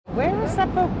Where is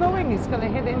that boat going? It's going to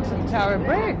hit into the Tower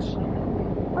Bridge.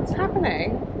 What's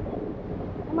happening?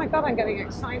 Oh my God, I'm getting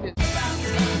excited.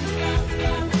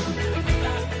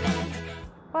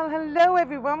 Well, hello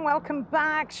everyone. Welcome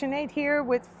back. Sinead here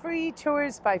with Free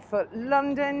Tours by Foot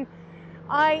London.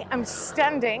 I am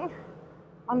standing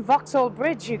on Vauxhall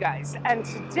Bridge, you guys. And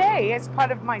today, as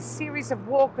part of my series of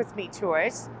Walk With Me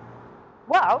tours,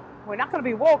 well, we're not going to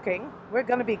be walking, we're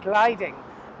going to be gliding.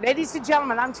 Ladies and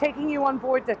gentlemen, I'm taking you on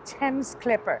board the Thames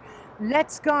Clipper.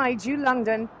 Let's guide you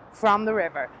London from the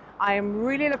river. I am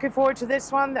really looking forward to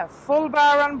this one. The full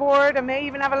bar on board. I may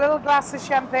even have a little glass of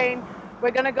champagne. We're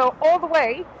going to go all the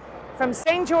way from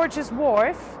St. George's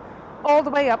Wharf all the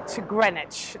way up to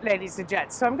Greenwich, ladies and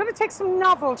gents. So I'm going to take some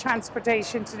novel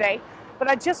transportation today, but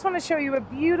I just want to show you a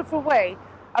beautiful way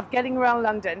of getting around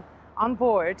London on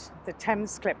board the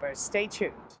Thames Clippers. Stay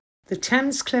tuned. The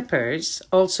Thames Clippers,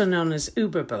 also known as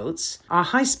Uber boats, are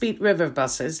high-speed river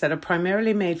buses that are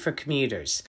primarily made for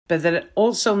commuters, but that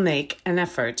also make an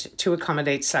effort to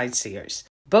accommodate sightseers.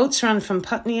 Boats run from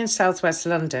Putney in southwest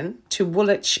London to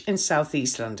Woolwich in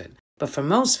southeast London. But for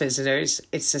most visitors,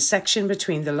 it's the section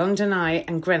between the London Eye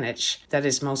and Greenwich that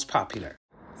is most popular.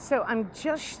 So I'm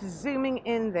just zooming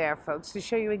in there, folks, to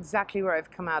show you exactly where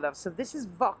I've come out of. So this is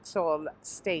Vauxhall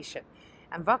Station,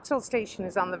 and Vauxhall Station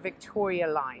is on the Victoria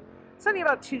line. It's only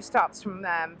about 2 stops from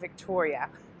Victoria,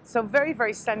 so very,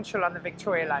 very central on the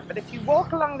Victoria line. But if you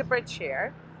walk along the bridge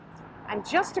here, and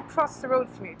just across the road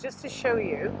from you, just to show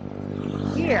you,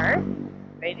 here,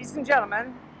 ladies and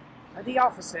gentlemen, are the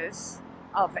offices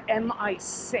of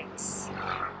MI6,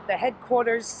 the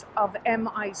headquarters of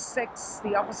MI6,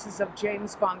 the offices of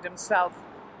James Bond himself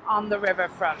on the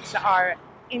riverfront, our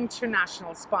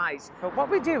international spies. But what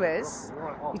we do is,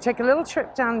 you take a little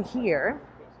trip down here,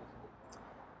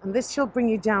 and this will bring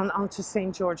you down onto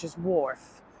St. George's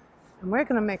Wharf. And we're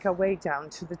going to make our way down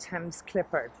to the Thames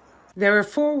Clipper. There are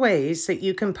 4 ways that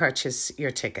you can purchase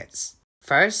your tickets.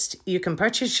 First, you can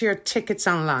purchase your tickets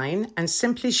online and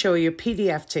simply show your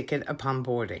PDF ticket upon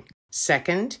boarding.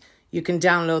 Second, you can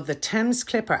download the Thames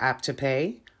Clipper app to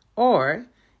pay, or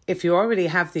if you already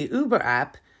have the Uber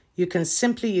app, you can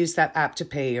simply use that app to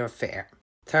pay your fare.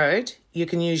 Third, you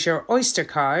can use your Oyster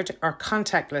card or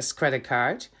contactless credit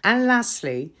card. And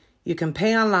lastly, you can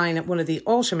pay online at one of the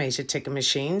automated ticket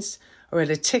machines or at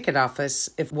a ticket office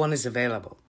if one is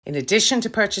available. In addition to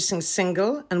purchasing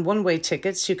single and one-way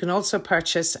tickets, you can also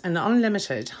purchase an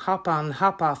unlimited hop-on,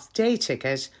 hop-off day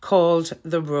ticket called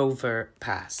the Rover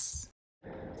Pass.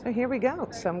 So here we go.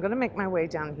 So I'm going to make my way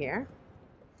down here,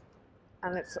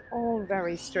 and it's all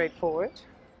very straightforward.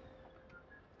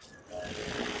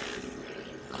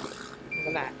 Look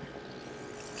at that.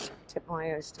 Tip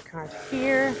my Oyster card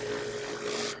here.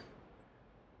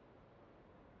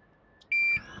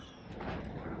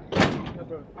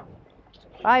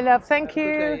 Bye, love. Thank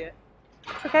you.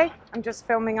 It's okay. I'm just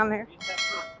filming on here.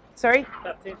 Sorry?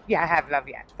 Yeah, I have, love.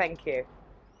 Yeah. Thank you.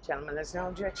 Gentlemen, there's no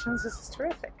objections. This is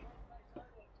terrific.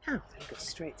 Now, I'll go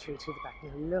straight through to the back.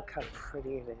 Now, look how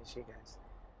pretty it is, you guys.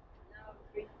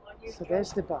 So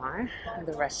there's the bar and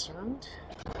the restaurant.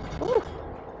 Ooh.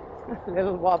 A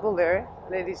little wobble there,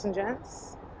 ladies and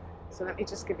gents. So let me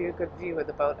just give you a good view of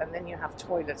the boat, and then you have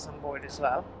toilets on board as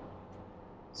well.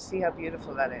 See how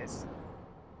beautiful that is.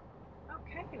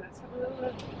 Okay, let's have a little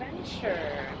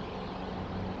adventure.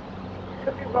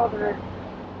 Could be rather...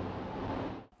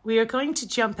 We are going to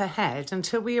jump ahead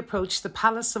until we approach the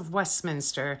Palace of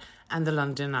Westminster and the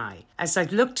London Eye, as I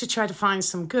look to try to find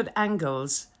some good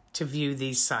angles to view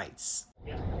these sites.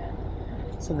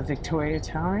 So the Victoria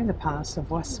Tower, the Palace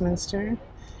of Westminster.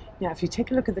 Now, if you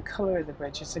take a look at the colour of the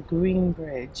bridge, it's a green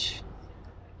bridge.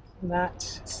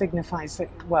 That signifies that,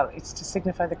 well, it's to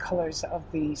signify the colours of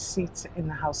the seats in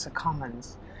the House of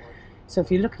Commons. So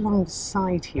if you look along the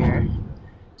side here, you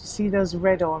see those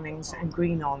red awnings and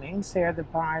green awnings. They are the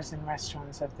bars and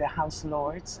restaurants of the House of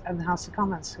Lords and the House of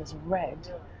Commons, because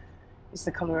red is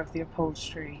the colour of the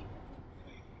upholstery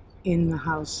in the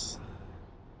House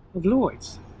of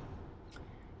Lords.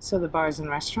 So the bars and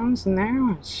restaurants in there,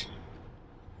 which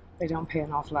they don't pay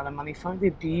an awful lot of money for.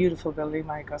 The beautiful building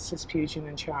by Augustus Pugin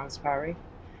and Charles Barry.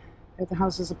 They're the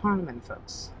Houses of Parliament,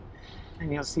 folks.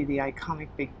 And you'll see the iconic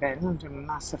Big Ben under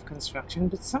massive construction.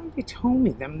 But somebody told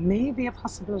me there may be a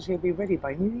possibility it'll be ready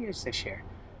by New Year's this year.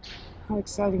 How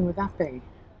exciting would that be?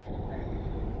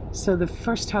 So the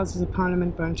first Houses of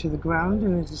Parliament burned to the ground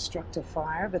in a destructive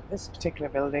fire, but this particular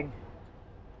building,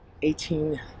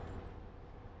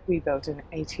 rebuilt in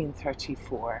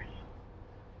 1834.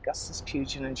 Augustus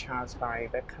Pugin and Charles Barry,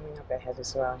 but coming up ahead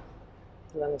as well.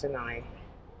 The London Eye.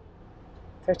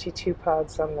 32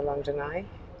 pods on the London Eye.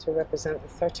 to represent the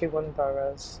 31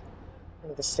 boroughs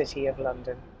in the City of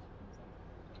London.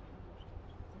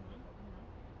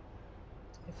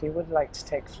 If you would like to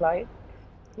take flight,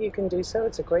 you can do so.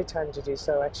 It's a great time to do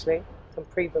so, actually. You can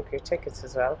pre-book your tickets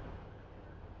as well.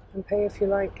 And pay, if you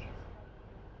like,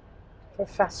 for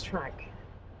fast track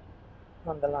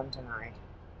on the London Eye.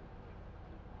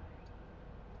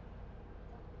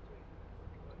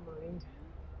 Mind.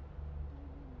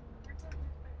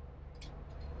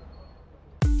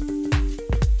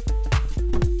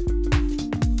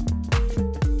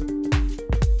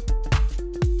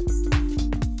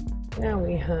 Now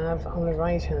we have on the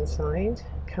right hand side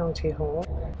County Hall.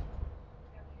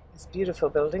 This beautiful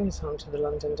building is home to the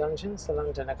London Dungeons, the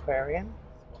London Aquarium,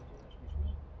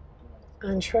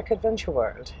 and Shrek Adventure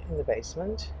World in the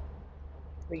basement.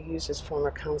 We used as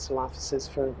former council offices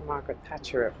for Margaret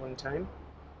Thatcher at one time.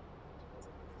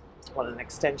 Well, an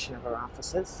extension of her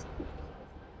offices.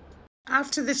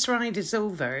 After this ride is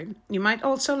over, you might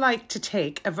also like to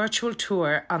take a virtual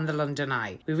tour on the London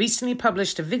Eye. We recently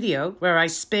published a video where I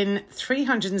spin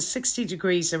 360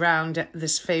 degrees around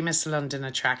this famous London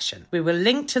attraction. We will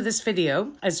link to this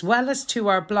video as well as to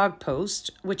our blog post,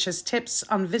 which has tips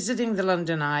on visiting the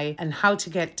London Eye and how to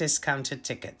get discounted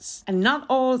tickets. And not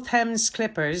all Thames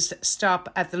clippers stop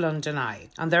at the London Eye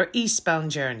on their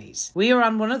eastbound journeys. We are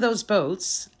on one of those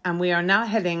boats and we are now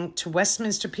heading to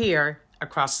Westminster Pier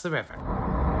across the river.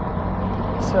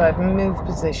 So I've moved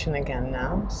position again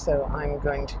now, so I'm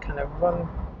going to kind of run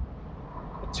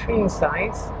between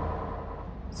sides.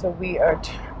 So we are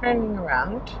turning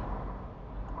around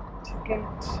to get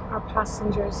our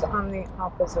passengers on the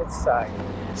opposite side.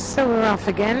 So we're off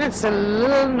again. It's a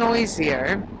little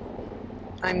noisier.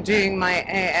 I'm doing my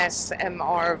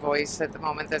ASMR voice at the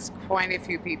moment. There's quite a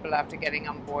few people after getting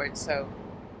on board, so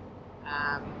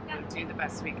we'll do the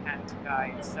best we can to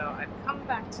guide. So I've come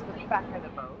back to the back of the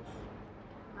boat,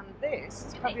 and this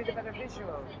is probably the better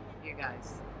visual, you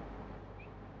guys.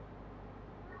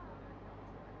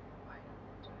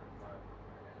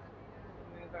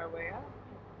 Move our way up,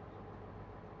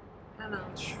 and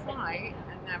I'll try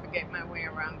and navigate my way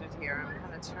around it here. I'm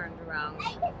kind of turned around.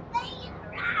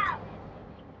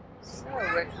 So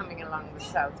we're coming along the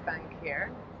south bank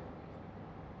here.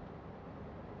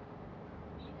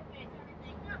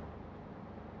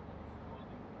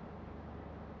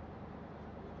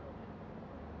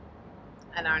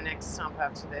 And our next stop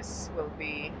after this will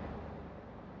be,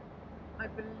 I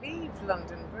believe,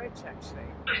 London Bridge,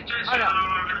 actually. Oh, no.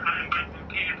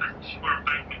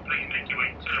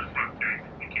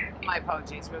 My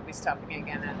apologies, we'll be stopping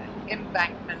again at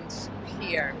Embankment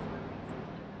Pier.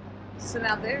 So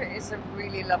now there is a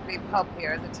really lovely pub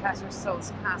here, the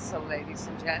Tattersall's Castle, ladies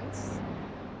and gents.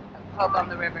 A pub on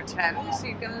the River Thames.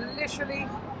 You can literally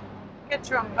get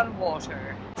drunk on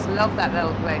water. Just love that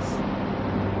little place.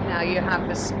 Now you have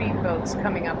the speedboats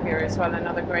coming up here as well,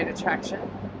 another great attraction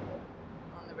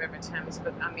on the River Thames.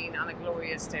 But I mean, on a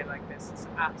glorious day like this, it's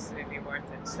absolutely worth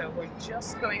it. So we're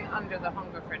just going under the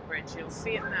Hungerford Bridge. You'll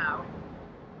see it now.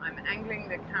 I'm angling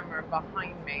the camera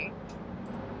behind me.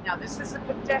 Now this is a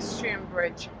pedestrian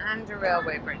bridge and a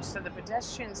railway bridge. So the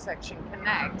pedestrian section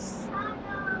connects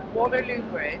Waterloo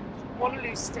Bridge,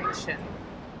 Waterloo Station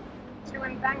to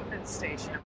Embankment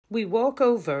Station. We walk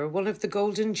over one of the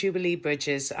Golden Jubilee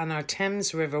bridges on our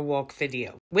Thames River Walk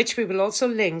video, which we will also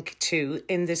link to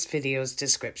in this video's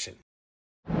description.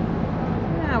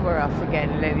 Now we're off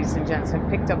again, ladies and gents. I've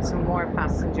picked up some more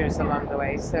passengers along the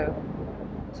way. So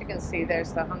as you can see,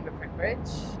 there's the Hungerford Bridge.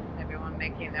 Everyone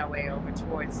making their way over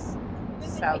towards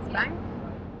South Bank,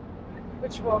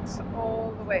 which walks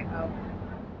all the way up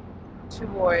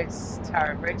towards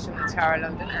Tower Bridge and the Tower of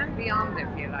London and beyond, if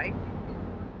you like.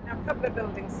 A couple of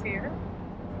buildings here.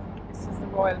 This is the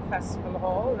Royal Festival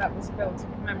Hall that was built to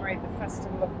commemorate the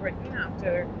Festival of Britain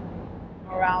after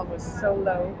morale was so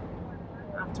low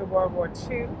after World War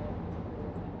II.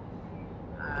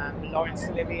 Laurence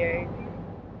Olivier,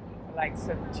 the likes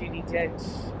of Judy Dench,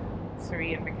 Sir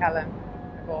Ian McKellen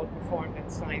have all performed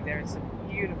inside there. It's a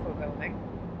beautiful building.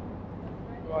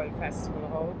 Royal Festival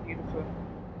Hall, beautiful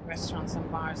restaurants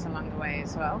and bars along the way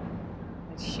as well.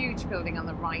 The huge building on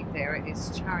the right there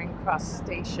is Charing Cross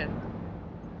Station.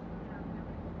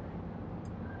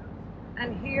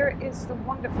 And here is the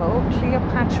wonderful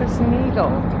Cleopatra's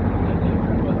Needle.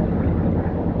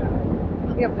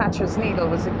 Cleopatra's Needle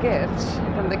was a gift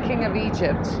from the King of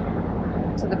Egypt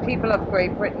to the people of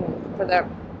Great Britain for their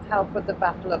help with the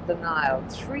Battle of the Nile.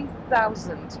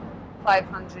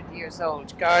 3,500 years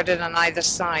old, guarded on either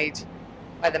side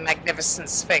by the magnificent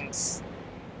Sphinx.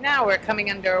 Now we're coming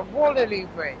under Waterloo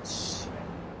Bridge,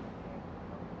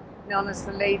 known as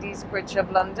the Ladies' Bridge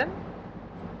of London.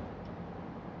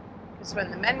 Because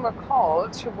when the men were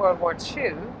called to World War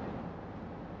II,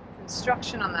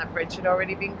 construction on that bridge had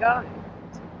already begun.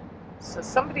 So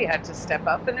somebody had to step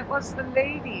up, and it was the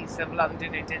ladies of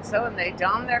London who did so, and they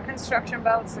donned their construction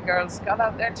belts, the girls got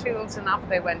out their tools, and off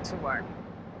they went to work.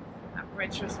 That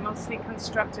bridge was mostly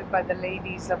constructed by the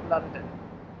ladies of London.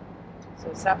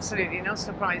 So it's absolutely no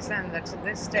surprise then that to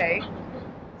this day,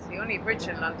 it's the only bridge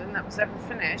in London that was ever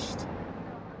finished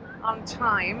on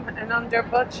time and under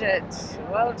budget.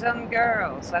 Well done,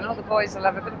 girls. I know the boys will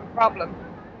have a bit of a problem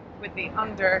with the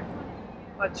under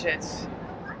budget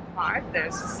part.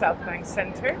 There's the South Bank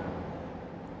Centre.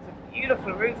 It's a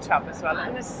beautiful rooftop as well,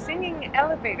 and a singing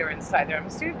elevator inside there. I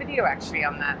must do a video actually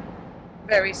on that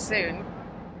very soon.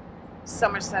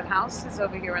 Somerset House is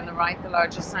over here on the right, the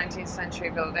largest 19th century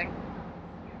building,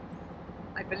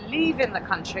 I believe, in the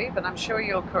country, but I'm sure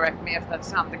you'll correct me if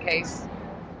that's not the case.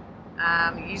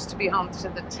 It used to be home to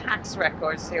the tax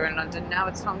records here in London. Now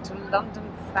it's home to London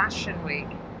Fashion Week,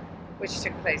 which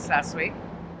took place last week.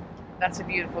 That's a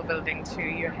beautiful building too.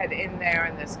 You head in there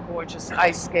and there's gorgeous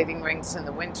ice skating rinks in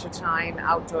the winter time,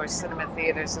 outdoor cinema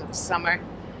theatres in the summer.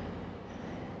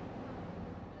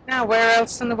 Now, where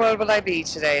else in the world will I be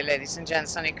today, ladies and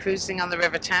gents? Only cruising on the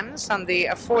River Thames on the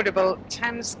affordable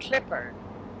Thames Clipper.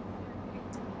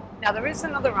 Now, there is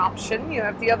another option. You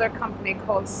have the other company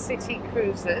called City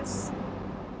Cruises,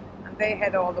 and they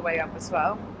head all the way up as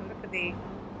well. And look at the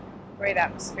great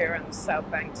atmosphere on the South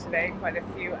Bank today. Quite a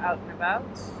few out and about.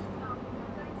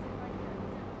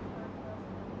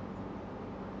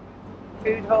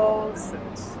 Food halls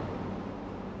and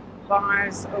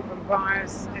bars, open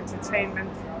bars,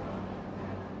 entertainment.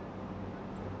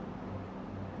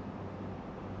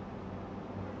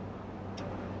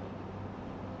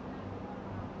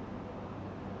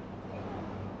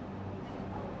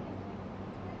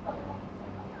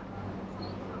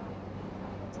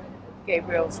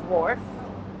 Gabriel's Wharf.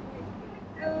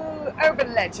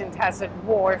 Urban legend has it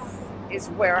Wharf is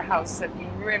warehouse at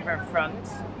riverfront.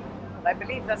 Well, I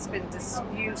believe that's been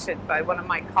disputed by one of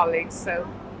my colleagues. So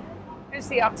here's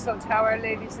the Oxo Tower,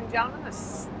 ladies and gentlemen, a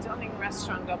stunning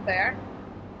restaurant up there.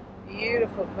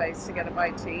 Beautiful place to get a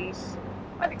bite to eat.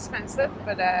 Quite expensive,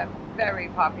 but very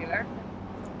popular.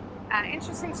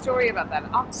 Interesting story about that.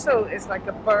 Oxo is like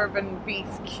a bourbon beef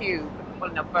cube.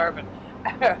 Well, no, bourbon.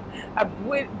 A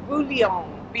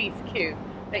bouillon beef cube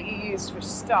that you use for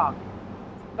stock.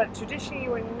 But traditionally you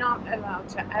were not allowed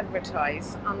to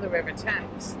advertise on the River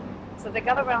Thames. So they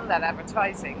got around that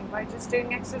advertising by just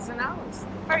doing X's and O's.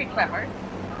 Very clever.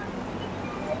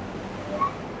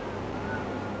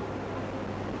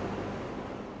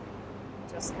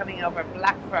 Just coming over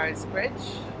Blackfriars Bridge.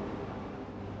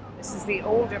 This is the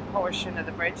older portion of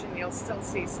the bridge, and you'll still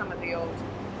see some of the old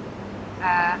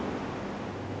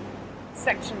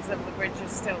sections of the bridge are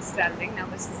still standing. Now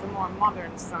this is the more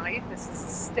modern side. This is a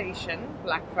station,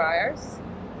 Blackfriars.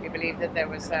 We believe that there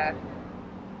was a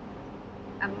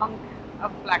monk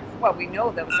of well, we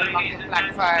know there was a monk of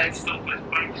Blackfriars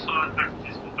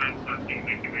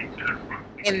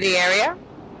in the area.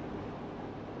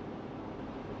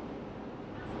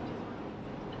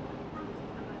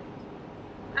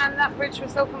 And that bridge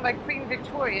was opened by Queen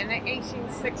Victoria in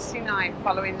 1869,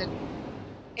 following the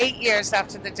 8 years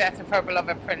after the death of her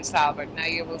beloved Prince Albert. Now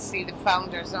you will see the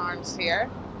Founder's Arms here.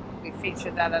 We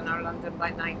featured that on our London by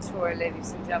Night tour,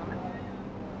 ladies and gentlemen.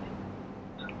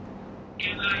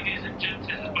 Ladies and gents,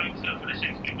 this is boats up for the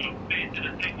 60 block bid,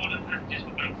 and take one of the just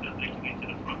for boats up, making it to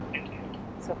the front. Thank you.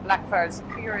 So Blackfriars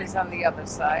Pier is on the other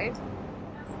side.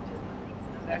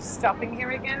 They're stopping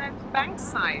here again at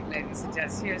Bankside, ladies and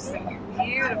gents. Here's the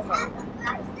beautiful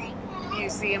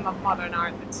Museum of Modern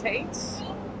Art, the Tate.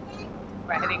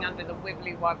 We're heading under the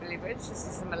Wibbly Wobbly Bridge. This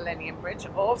is the Millennium Bridge,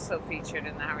 also featured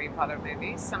in the Harry Potter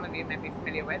movies. Some of you may be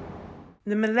familiar with.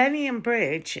 The Millennium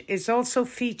Bridge is also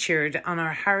featured on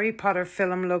our Harry Potter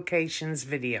film locations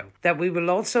video that we will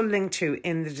also link to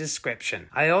in the description.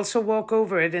 I also walk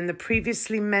over it in the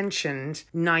previously mentioned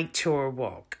night tour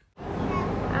walk.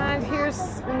 And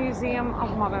here's the Museum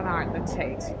of Modern Art, the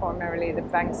Tate, formerly the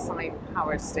Bankside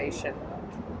Power Station.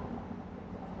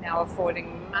 Now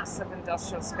affording massive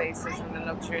industrial spaces and a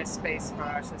luxurious space for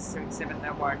artists to exhibit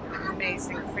their work. An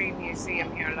amazing free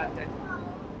museum here in London.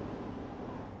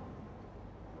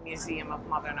 Museum of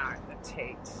Modern Art, the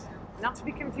Tate. Not to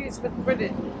be confused with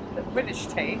the British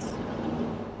Tate.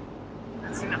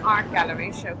 It's an art gallery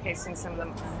showcasing some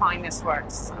of the finest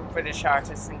works of British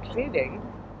artists, including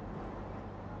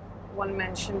one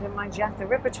mentioned in my Jack the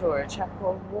Ripper tour, a chap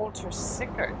called Walter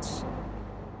Sickert.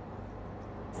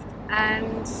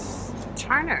 And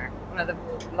Turner, one of the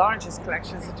largest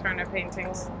collections of Turner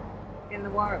paintings in the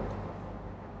world.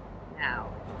 Now,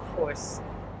 of course.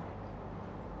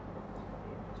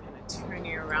 I'm going to turn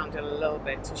you around a little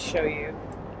bit to show you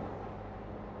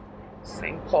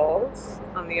St. Paul's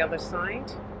on the other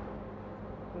side.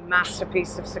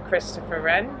 Masterpiece of Sir Christopher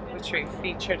Wren, which we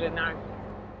featured in our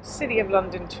City of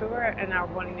London tour and our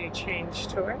One New Change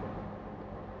tour.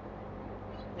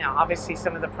 Now, obviously,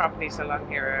 some of the properties along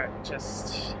here are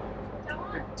just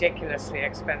ridiculously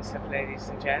expensive, ladies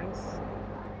and gents.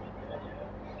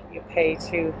 You pay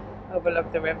to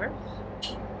overlook the river.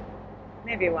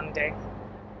 Maybe one day.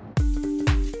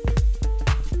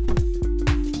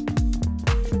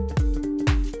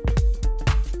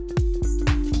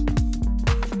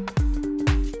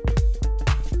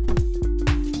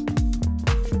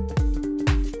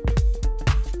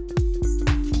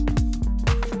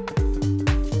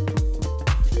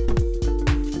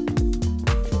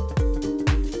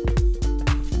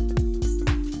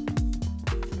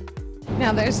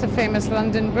 Now there's the famous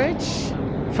London Bridge.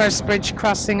 First bridge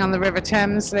crossing on the River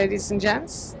Thames, ladies and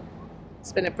gents.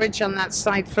 It's been a bridge on that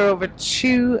site for over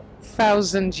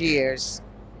 2,000 years.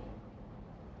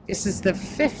 This is the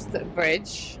 5th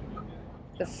bridge.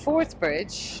 The 4th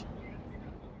bridge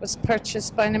was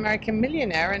purchased by an American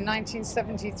millionaire in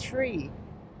 1973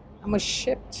 and was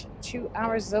shipped to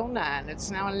Arizona, and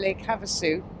it's now in Lake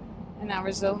Havasu in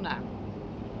Arizona.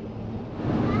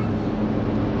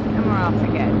 And we're off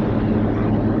again.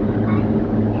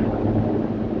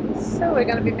 So we're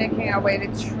going to be making our way to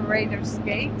Traders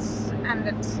Gate and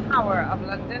the Tower of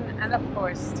London, and of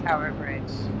course Tower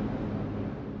Bridge.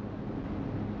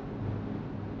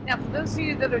 Now, for those of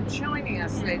you that are joining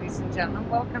us, ladies and gentlemen,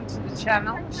 welcome to the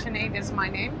channel. Sinead is my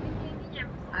name.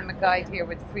 I'm a guide here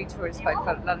with Free Tours by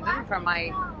Foot London. For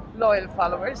my loyal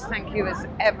followers, thank you as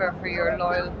ever for your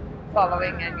loyal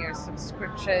following and your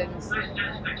subscriptions.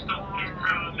 Next stop is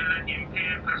Tower Millennium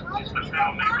Pier. Passengers must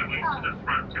now make their way to the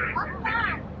front to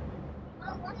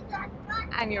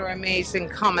And your amazing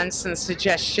comments and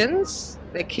suggestions.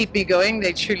 They keep me going,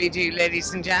 they truly do,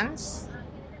 ladies and gents.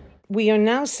 We are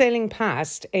now sailing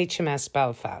past HMS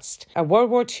Belfast, a World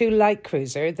War II light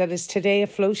cruiser that is today a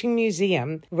floating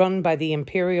museum run by the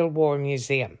Imperial War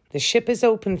Museum. The ship is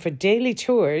open for daily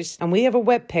tours, and we have a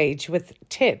webpage with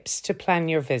tips to plan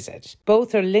your visit.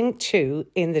 Both are linked to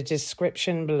in the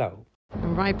description below.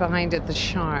 And right behind it, the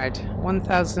Shard,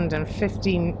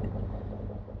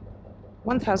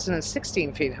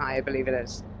 1,016 feet high, I believe it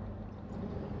is.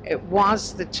 It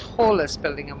was the tallest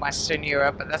building in Western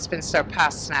Europe, but that's been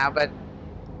surpassed now. But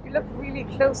if you look really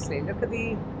closely, look at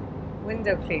the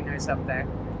window cleaners up there.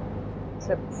 It's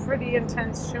a pretty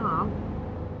intense job.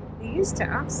 They used to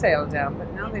abseil down,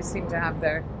 but now they seem to have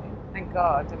their, thank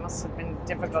God, it must have been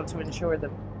difficult to insure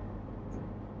them.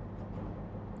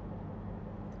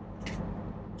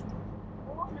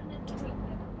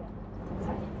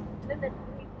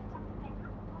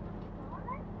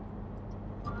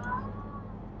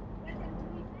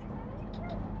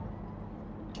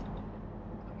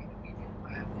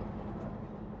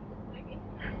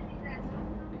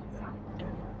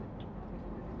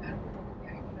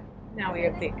 Now we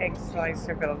have the Egg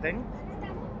Slicer building,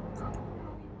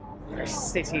 or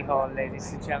City Hall,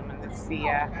 ladies and gentlemen. It's the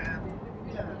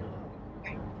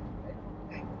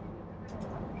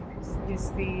this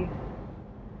is the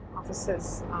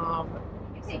offices of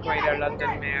the Greater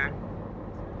London Mayor,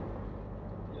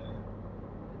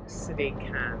 City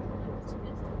Can.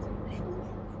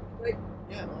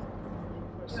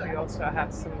 So we also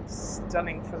have some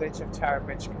stunning footage of Tower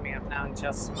Bridge coming up now in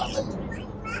just a moment.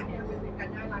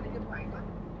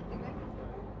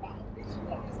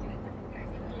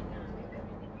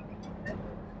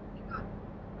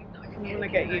 I want to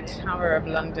get you Tower of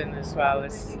London as well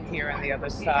as here on the other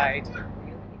side.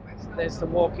 So there's the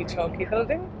walkie-talkie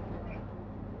building.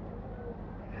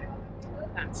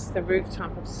 That's the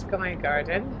rooftop of Sky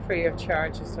Garden, free of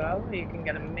charge as well. You can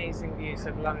get amazing views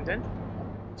of London.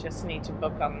 Just need to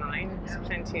book online. There's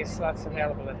plenty of slots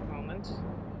available at the moment.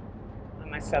 I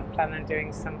myself plan on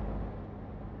doing some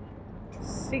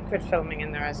secret filming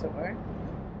in there, as it were.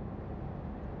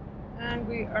 And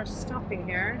we are stopping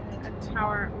here at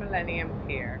Tower Millennium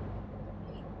Pier.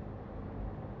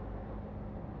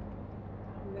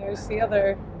 And there's the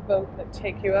other boat that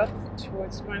take you up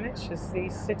towards Greenwich, is the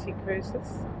City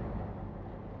Cruises.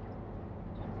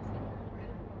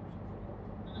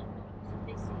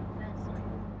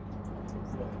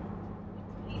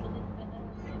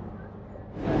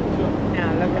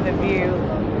 Now look at the view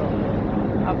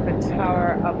of the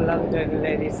Tower of London,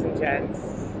 ladies and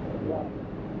gents.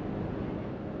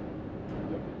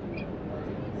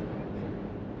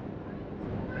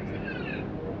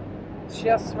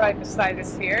 just right beside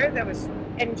us here, there was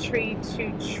entry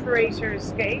to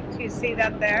Traitor's Gate. You see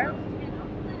that there?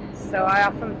 So I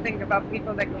often think about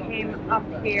people that came up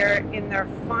here in their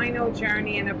final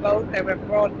journey in a boat. They were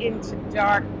brought into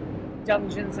dark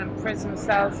dungeons and prison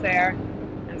cells there,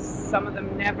 and some of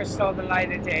them never saw the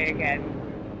light of day again.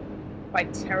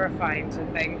 Quite terrifying to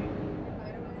think.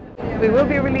 We will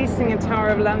be releasing a Tower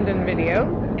of London video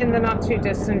in the not too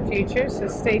distant future, so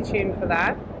stay tuned for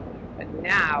that. But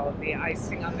now, the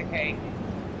icing on the cake.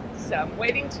 So I'm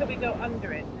waiting till we go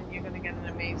under it, and you're going to get an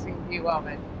amazing view of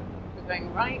it. We're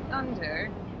going right under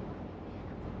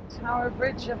Tower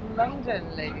Bridge of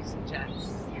London, ladies and gents.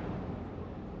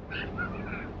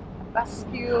 A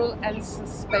bascule and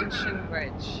suspension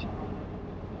bridge.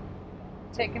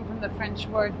 Taken from the French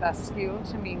word bascule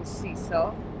to mean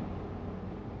seesaw.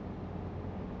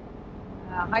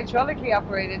 Hydraulically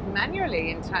operated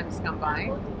manually in times gone by.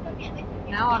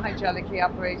 Now hydraulically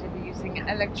operated using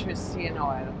electricity and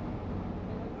oil.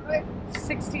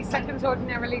 60 seconds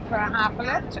ordinarily for a half a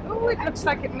lift. Oh, it looks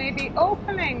like it may be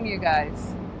opening, you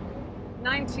guys.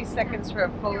 90 seconds for a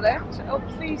full lift. Oh,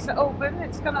 please open.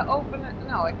 It's going to open it.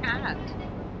 No, it can't.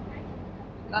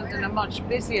 London, a much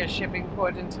busier shipping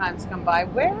port in times gone by.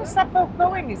 Where is that boat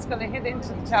going? He's going to hit into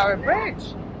the Tower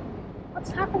Bridge.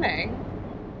 What's happening?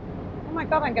 Oh my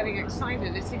God, I'm getting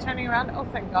excited. Is he turning around? Oh,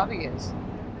 thank God he is.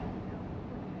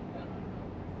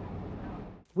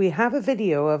 We have a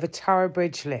video of a Tower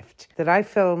Bridge lift that I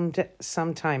filmed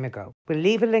some time ago. We'll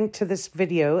leave a link to this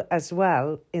video as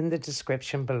well in the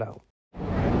description below.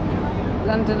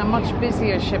 London, a much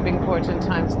busier shipping port in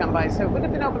times gone by, so it would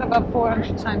have been open about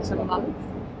 400 times a month.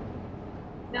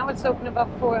 Now it's open about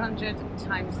 400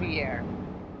 times a year.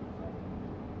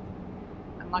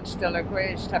 A much duller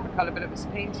greyish type of colour, but it was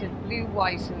painted blue,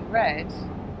 white and red.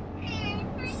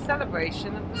 A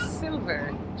celebration of the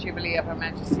silver Jubilee of Her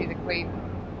Majesty the Queen,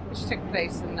 which took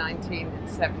place in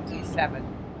 1977.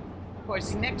 Of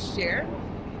course, next year,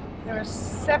 there are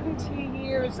 70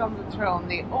 years on the throne,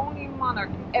 the only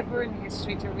monarch ever in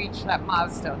history to reach that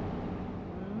milestone.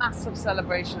 Massive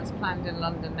celebrations planned in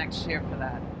London next year for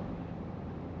that.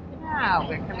 Now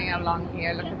we're coming along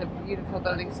here. Look at the beautiful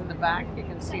buildings in the back. You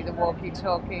can see the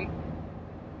walkie-talkie.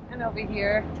 And over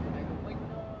here,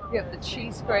 you have the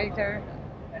cheese grater.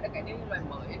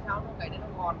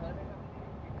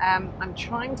 I'm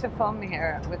trying to film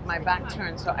here with my back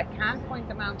turned, so I can't point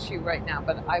them out to you right now,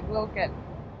 but I will get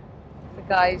the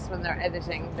guys when they're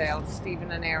editing.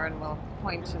 Stephen and Aaron will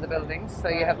point to the buildings. So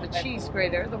you have the cheese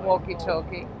grater, the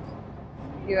walkie-talkie.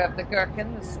 You have the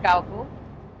gherkin, the scalpel.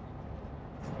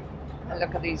 And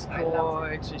look at these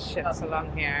gorgeous ships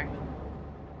along here.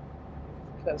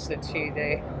 Closer to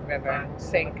the river.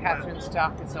 St. Catherine's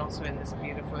Dock is also in this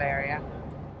beautiful area.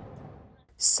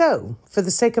 So, for the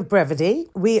sake of brevity,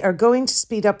 we are going to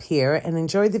speed up here and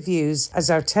enjoy the views as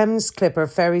our Thames clipper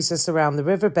ferries us around the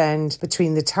river bend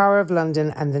between the Tower of London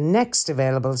and the next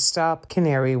available stop,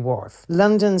 Canary Wharf,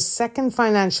 London's second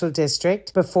financial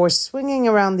district, before swinging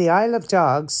around the Isle of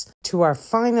Dogs to our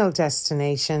final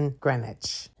destination,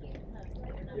 Greenwich.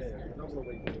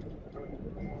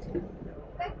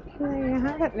 There you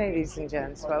have it, ladies and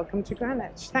gents. Welcome to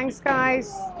Greenwich. Thanks,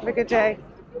 guys. Have a good day.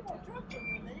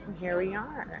 Here we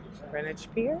are, Greenwich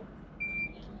Pier.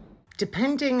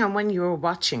 Depending on when you are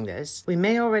watching this, we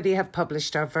may already have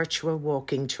published our virtual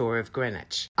walking tour of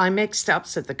Greenwich. I make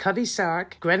stops at the Cuddy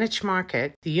Sark, Greenwich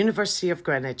Market, the University of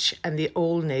Greenwich and the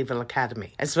Old Naval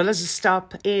Academy, as well as a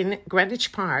stop in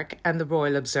Greenwich Park and the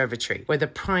Royal Observatory, where the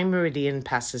Prime Meridian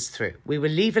passes through. We will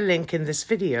leave a link in this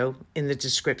video in the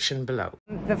description below.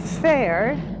 The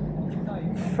fare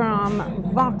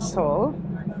from Vauxhall,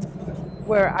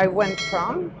 where I went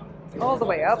from, all the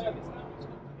way up,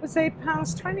 was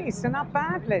 £8.20, so not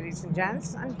bad, ladies and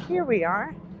gents. And here we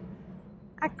are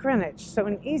at Greenwich. So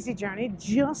an easy journey.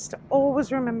 Just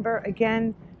always remember,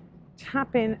 again,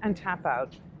 tap in and tap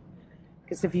out.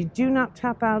 Because if you do not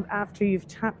tap out after you've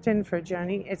tapped in for a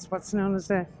journey, it's what's known as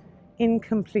an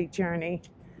incomplete journey.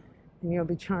 And you'll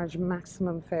be charged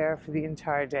maximum fare for the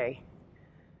entire day.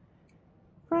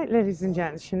 Right, ladies and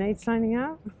gents, Sinead signing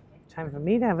out. Time for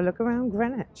me to have a look around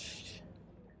Greenwich.